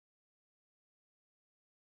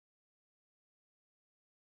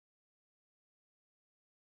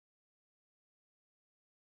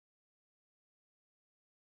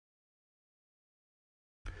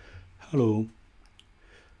Hello,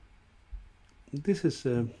 this is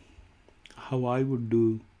how I would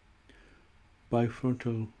do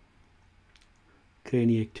bifrontal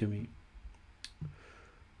craniectomy.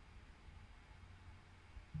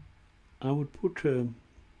 I would put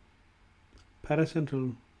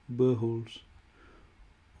paracentral burr holes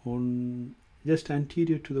on just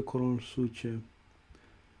anterior to the coronal suture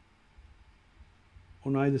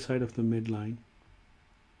on either side of the midline.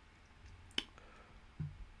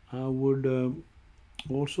 I would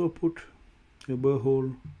also put a burr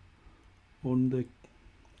hole on the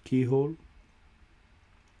keyhole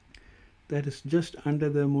that is just under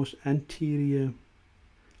the most anterior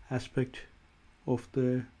aspect of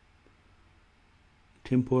the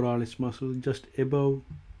temporalis muscle, just above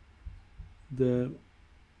the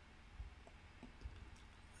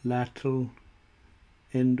lateral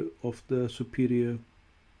end of the superior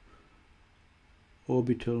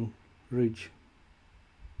orbital ridge.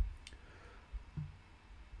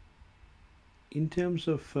 In terms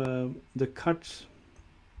of the cuts,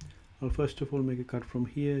 I'll first of all make a cut from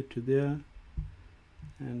here to there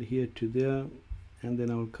and here to there, and then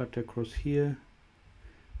I'll cut across here.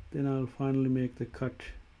 Then I'll finally make the cut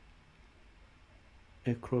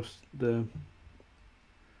across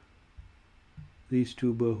these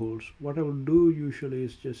two burr holes. What I will do usually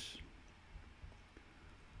is just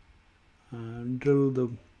drill the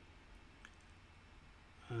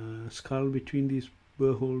skull between these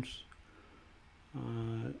burr holes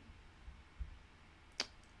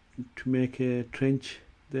to make a trench,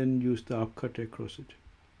 then use the upcut across it.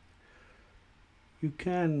 You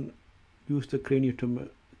can use the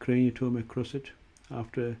craniotome across it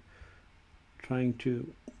after trying to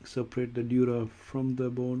separate the dura from the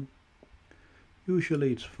bone.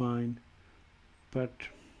 Usually it's fine, but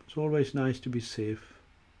it's always nice to be safe.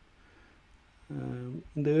 In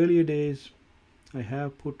the earlier days I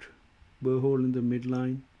have put burr hole in the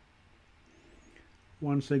midline.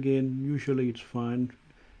 Once again, usually it's fine,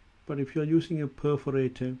 but if you're using a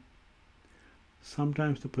perforator,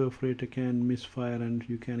 sometimes the perforator can misfire and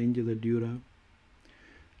you can injure the dura.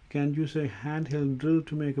 You can use a handheld drill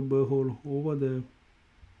to make a burr hole over the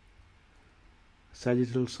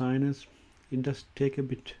sagittal sinus. It does take a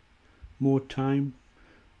bit more time,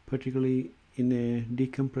 particularly in a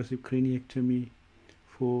decompressive craniectomy.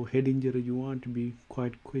 For head injury you want to be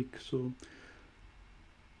quite quick, so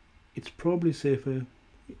it's probably safer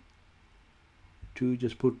to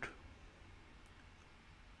just put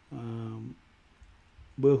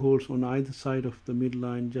burr holes on either side of the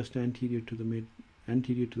midline, just anterior to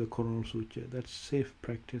the coronal suture. That's safe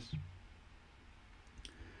practice.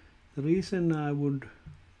 The reason I would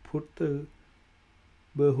put the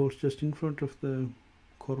burr holes just in front of the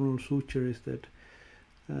coronal suture is that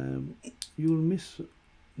you'll miss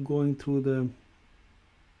going through the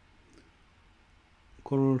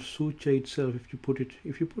coronal suture itself. If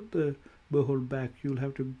you put the burr hole back, you'll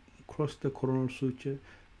have to cross the coronal suture,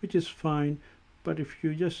 which is fine, but if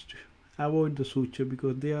you just avoid the suture,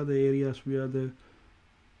 because they are the areas where the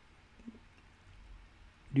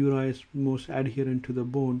dura is most adherent to the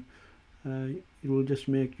bone, it will just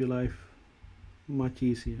make your life much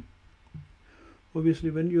easier. Obviously,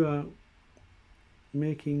 when you are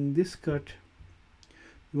making this cut,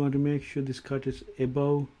 you want to make sure this cut is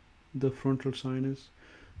above the frontal sinus.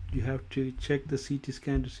 You have to check the CT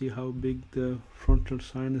scan to see how big the frontal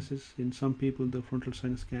sinus is. In some people, the frontal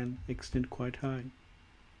sinus can extend quite high.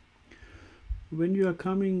 When you are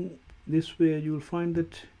coming this way, you will find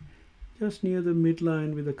that just near the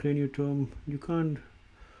midline with the craniotome, you can't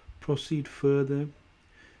proceed further.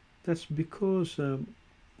 That's because in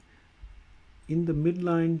the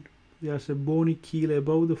midline there's a bony keel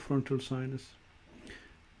above the frontal sinus.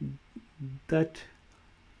 That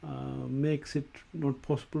makes it not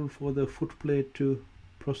possible for the foot plate to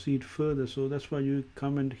proceed further, so that's why you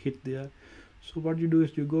come and hit there. So what you do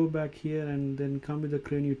is you go back here and then come with the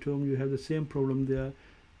craniotome. You have the same problem there.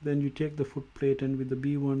 Then you take the foot plate, and with the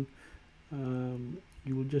B1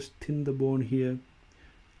 you will just thin the bone here,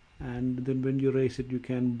 and then when you raise it you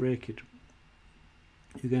can break it.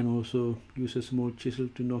 You can also use a small chisel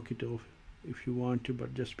to knock it off if you want to,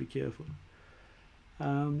 but just be careful.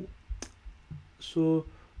 So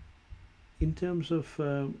in terms of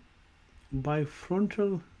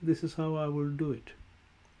bifrontal, this is how I will do it.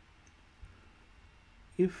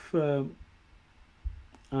 If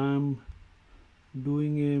I'm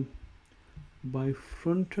doing a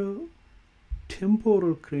bifrontal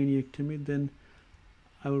temporal craniectomy, then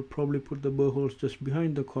I will probably put the burr holes just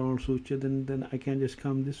behind the coronal suture. Then I can just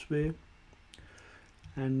come this way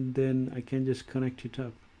and then I can just connect it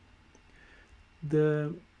up.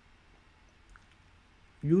 The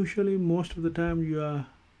usually most of the time you are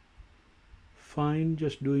fine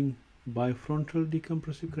just doing bifrontal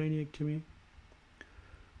decompressive craniectomy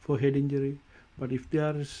for head injury, but if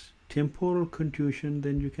there is temporal contusion,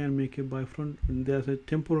 then you can make a bifront. There's a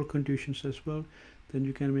temporal contusions as well, then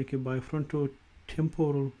you can make a bifrontal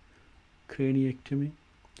temporal craniectomy.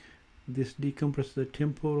 This decompresses the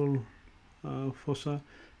temporal fossa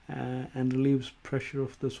and relieves pressure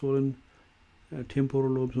of the swollen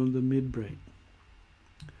temporal lobes on the midbrain.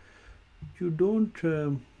 You don't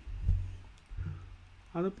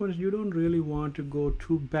other point is you don't really want to go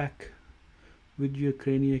too back with your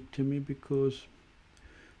craniectomy, because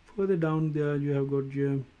further down there you have got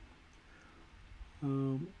your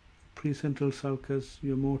precentral sulcus,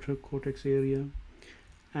 your motor cortex area,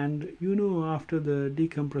 and you know after the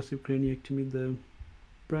decompressive craniectomy the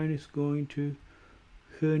brain is going to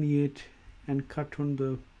herniate and cut on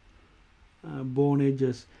the bone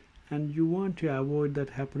edges, and you want to avoid that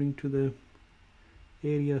happening to the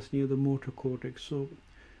areas near the motor cortex. So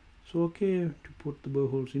it's okay to put the burr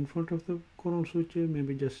holes in front of the coronal suture,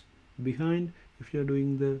 maybe just behind if you're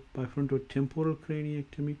doing the bifrontal temporal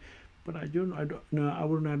craniectomy, but I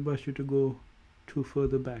wouldn't advise you to go too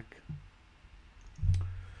further back.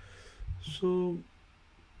 So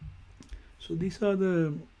these are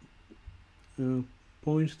the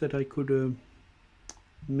points that I could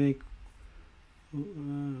make.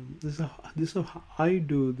 This is how I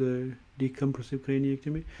do the decompressive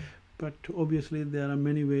craniectomy, but obviously there are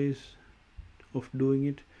many ways of doing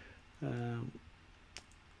it.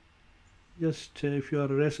 Just if you are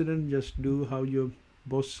a resident, just do how your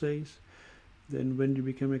boss says. Then when you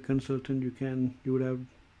become a consultant, you would have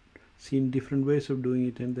seen different ways of doing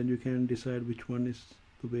it, and then you can decide which one is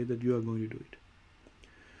the way that you are going to do it.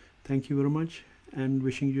 Thank you very much, and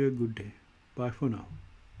wishing you a good day. Bye for now.